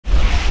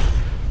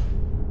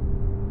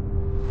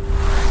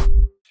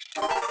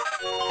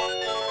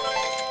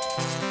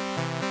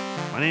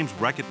name's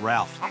Wreck-It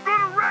Ralph. I'm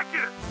gonna wreck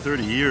it!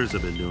 30 years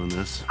I've been doing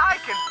this. I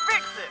can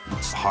fix it!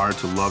 It's hard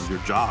to love your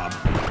job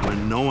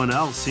when no one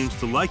else seems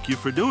to like you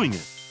for doing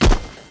it.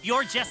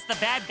 You're just the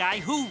bad guy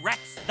who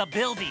wrecks the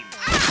building.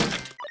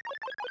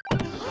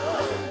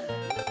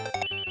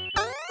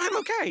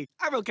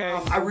 I'm okay.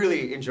 I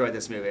really enjoyed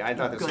this movie. I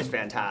thought this was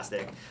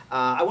fantastic.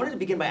 I wanted to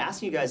begin by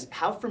asking you guys,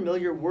 how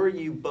familiar were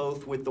you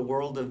both with the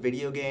world of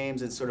video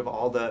games and sort of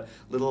all the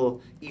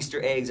little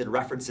Easter eggs and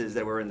references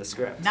that were in the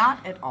script?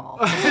 Not at all.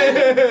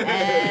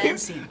 And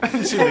scene.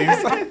 She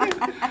leaves.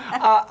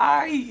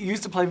 I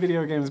used to play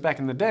video games back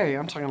in the day.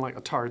 I'm talking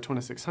like Atari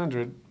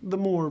 2600, the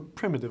more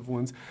primitive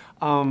ones.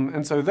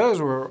 And so those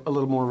were a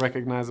little more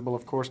recognizable,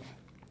 of course.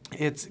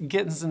 It's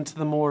getting into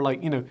the more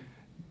like, you know,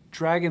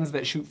 dragons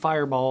that shoot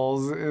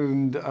fireballs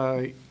and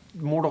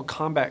Mortal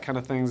Kombat kind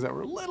of things that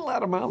were a little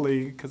out of my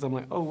league because I'm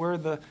like, oh, where are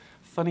the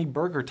funny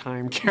Burger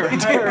Time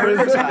characters?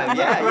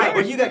 Yeah.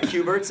 Well, you got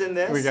Q*berts in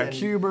this. We got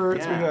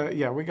Q*berts.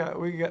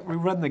 We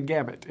run the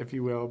gamut, if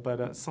you will,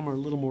 but some are a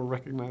little more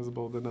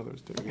recognizable than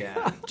others do.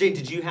 Yeah. Jane,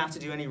 did you have to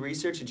do any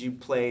research? Did you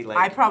play like?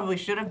 I probably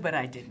should have, but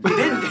I didn't.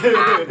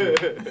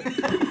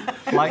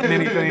 Like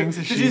many things,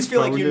 did you just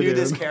feel like you knew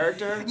this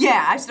character?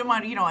 Yeah, I still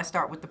want, you know, I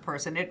start with the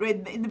person.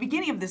 In the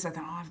beginning of this, I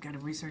thought, oh, I've got to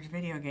research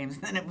video games.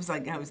 And then it was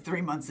like I was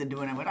 3 months into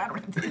it, and I went, I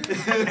don't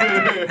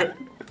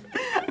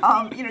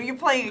know. You know, you're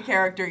playing a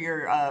character,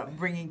 you're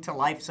bringing to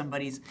life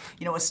somebody's,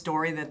 you know, a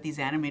story that these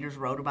animators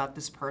wrote about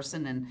this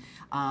person, and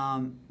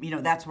you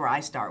know, that's where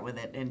I start with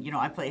it. And you know,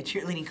 I play a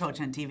cheerleading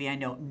coach on TV. I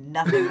know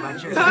nothing about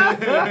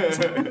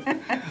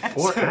cheerleading.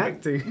 Or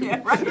acting.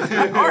 Yeah, right.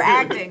 Or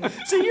acting.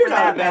 So you're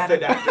not a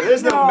method actor.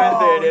 There's no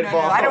method involved. No,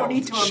 I don't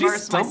need to immerse myself.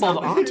 She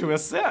stumbled onto a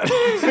set.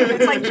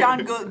 It's like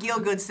John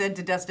Gielgud said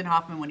to Dustin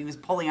Hoffman when he was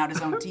pulling out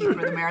his own teeth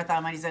for the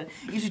marathon. He said,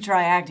 "You should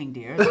try acting,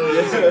 dear."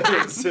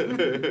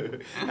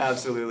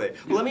 Absolutely.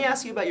 Well, let me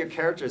ask you about your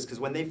characters, because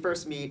when they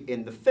first meet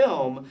in the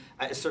film,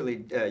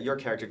 certainly your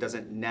character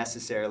doesn't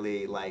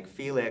necessarily like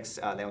Felix.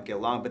 They don't get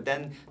along, but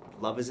then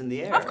love is in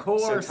the air. Of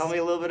course. So tell me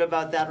a little bit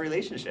about that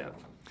relationship.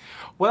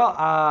 Well,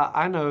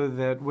 I know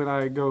that when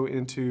I go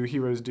into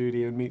Hero's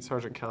Duty and meet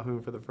Sergeant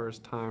Calhoun for the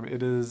first time,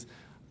 it is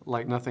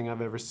like nothing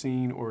I've ever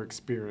seen or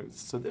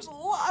experienced. So there's a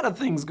lot of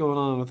things going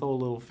on with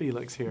old little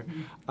Felix here.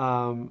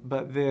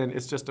 But then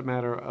it's just a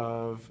matter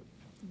of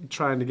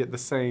trying to get the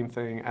same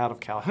thing out of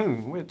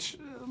Calhoun, which,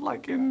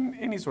 like in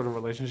any sort of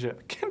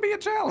relationship, can be a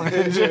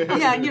challenge.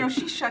 Yeah, you know,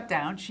 she's shut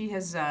down. She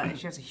has a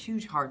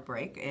huge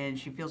heartbreak, and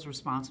she feels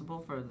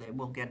responsible for the.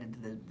 We'll get into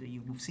the.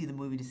 You see the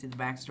movie to see the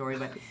backstory,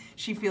 but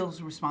she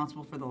feels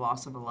responsible for the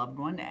loss of a loved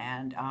one,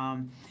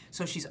 and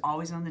so she's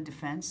always on the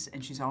defense,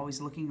 and she's always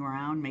looking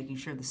around, making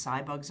sure the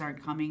cybugs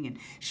aren't coming, and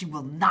she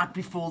will not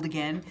be fooled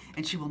again,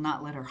 and she will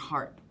not let her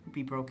heart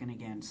be broken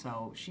again.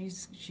 So she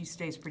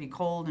stays pretty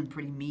cold and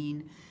pretty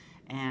mean.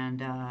 And,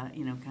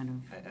 you know, kind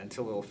of...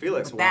 Until little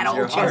Felix that warms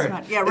your old heart.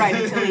 chestnut. Yeah, right,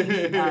 until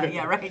he...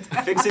 yeah, right.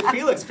 Fix it,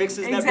 Felix.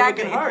 Fixes that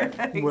broken heart.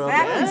 Exactly.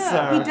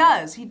 Well,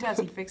 He does.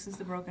 He fixes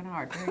the broken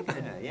heart. Very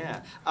good.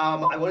 Yeah.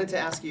 I wanted to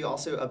ask you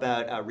also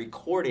about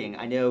recording.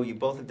 I know you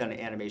both have done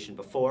animation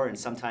before, and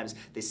sometimes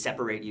they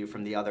separate you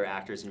from the other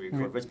actors and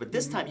record voice, but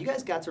this time you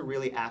guys got to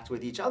really act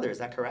with each other. Is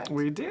that correct?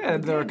 We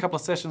did. There were a couple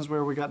of sessions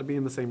where we got to be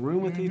in the same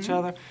room with each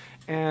other,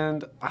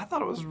 and I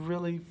thought it was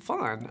really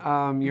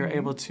fun. You're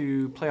able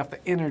to play off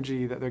the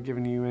energy that they're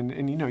giving you,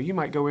 and you know, you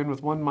might go in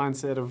with one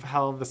mindset of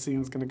how the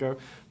scene's going to go,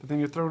 but then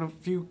you're throwing a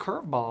few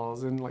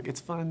curveballs, and like it's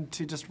fun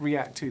to just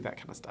react to that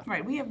kind of stuff.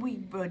 Right. We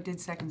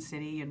did Second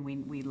City, and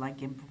we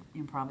like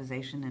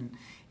improvisation, and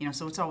you know,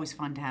 so it's always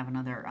fun to have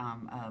another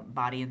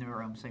body in the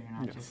room, so you're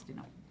not just, you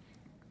know.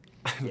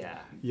 Yeah.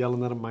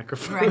 Yelling at a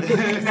microphone. Right,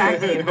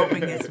 exactly, and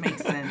hoping this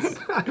makes sense.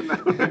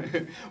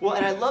 Well,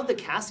 and I love the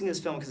casting of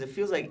this film because it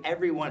feels like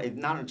everyone,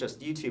 not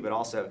just you two, but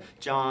also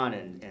John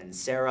and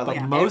Sarah. But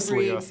like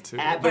mostly us two.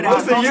 But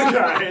mostly you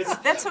guys.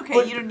 That's okay.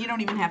 But, you don't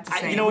even have to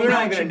say. You know, we're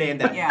not going to name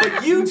that. Yeah.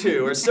 But you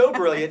two are so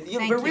brilliant.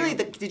 Thank but really, you.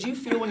 did you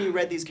feel when you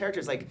read these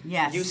characters like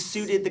you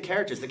suited the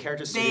characters? The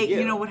characters suited you.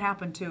 You know what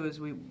happened too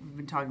is we've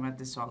been talking about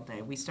this all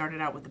day. We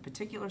started out with a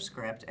particular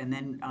script, and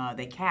then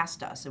they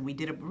cast us, and we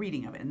did a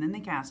reading of it, and then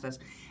they cast us,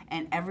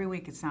 and every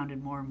week it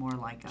sounded more and more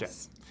like us.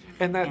 Yes.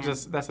 And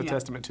that's a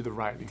testament to the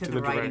writing, to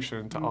the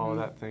direction, to all of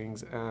that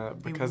things,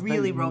 because they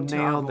really wrote to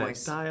our nailed that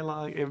voice.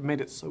 dialogue. It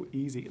made it so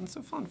easy and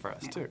so fun for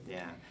us too.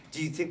 Yeah.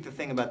 Do you think the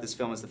thing about this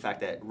film is the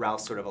fact that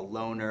Ralph's sort of a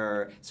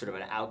loner, sort of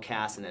an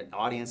outcast, and that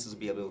audiences will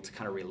be able to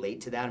kind of relate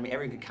to that? I mean,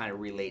 everyone can kind of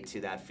relate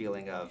to that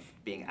feeling of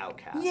being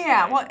outcast.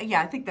 Yeah, right? well,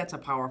 yeah, I think that's a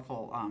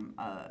powerful,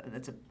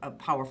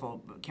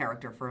 powerful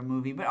character for a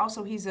movie. But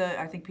also,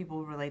 I think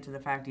people relate to the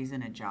fact he's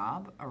in a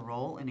job, a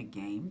role in a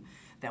game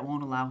that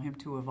won't allow him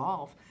to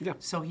evolve. Yeah.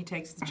 So he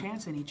takes the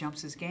chance and he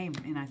jumps his game.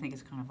 And I think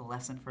it's kind of a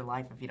lesson for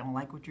life. If you don't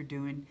like what you're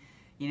doing,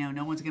 you know,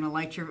 no one's going to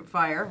light your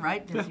fire,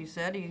 right? As you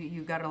said,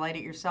 you've got to light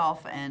it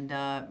yourself and,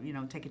 you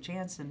know, take a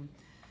chance.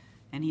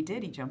 And he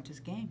did. He jumped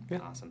his game. Yeah.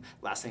 Awesome.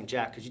 Last thing,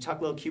 Jack, could you talk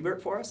a little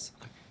Q*bert for us?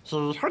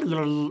 That's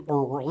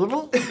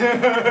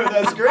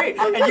great.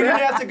 And you didn't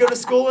have to go to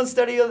school and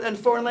study a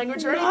foreign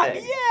language or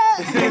anything.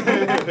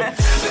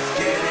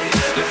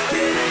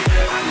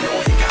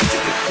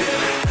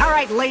 All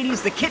right,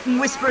 ladies, the kitten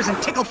whispers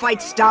and tickle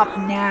fights stop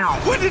now.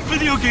 When did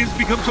video games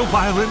become so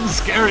violent and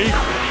scary?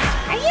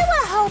 Are you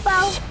a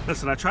hobo?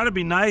 Listen, I try to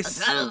be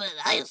nice.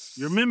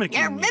 You're mimicking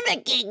You're me.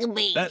 mimicking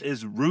me. That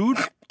is rude,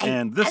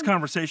 and this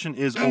conversation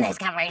is over. This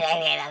conversation.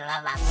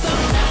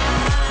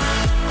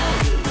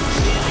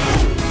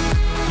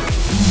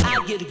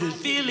 I get a good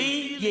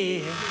feeling,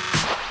 yeah.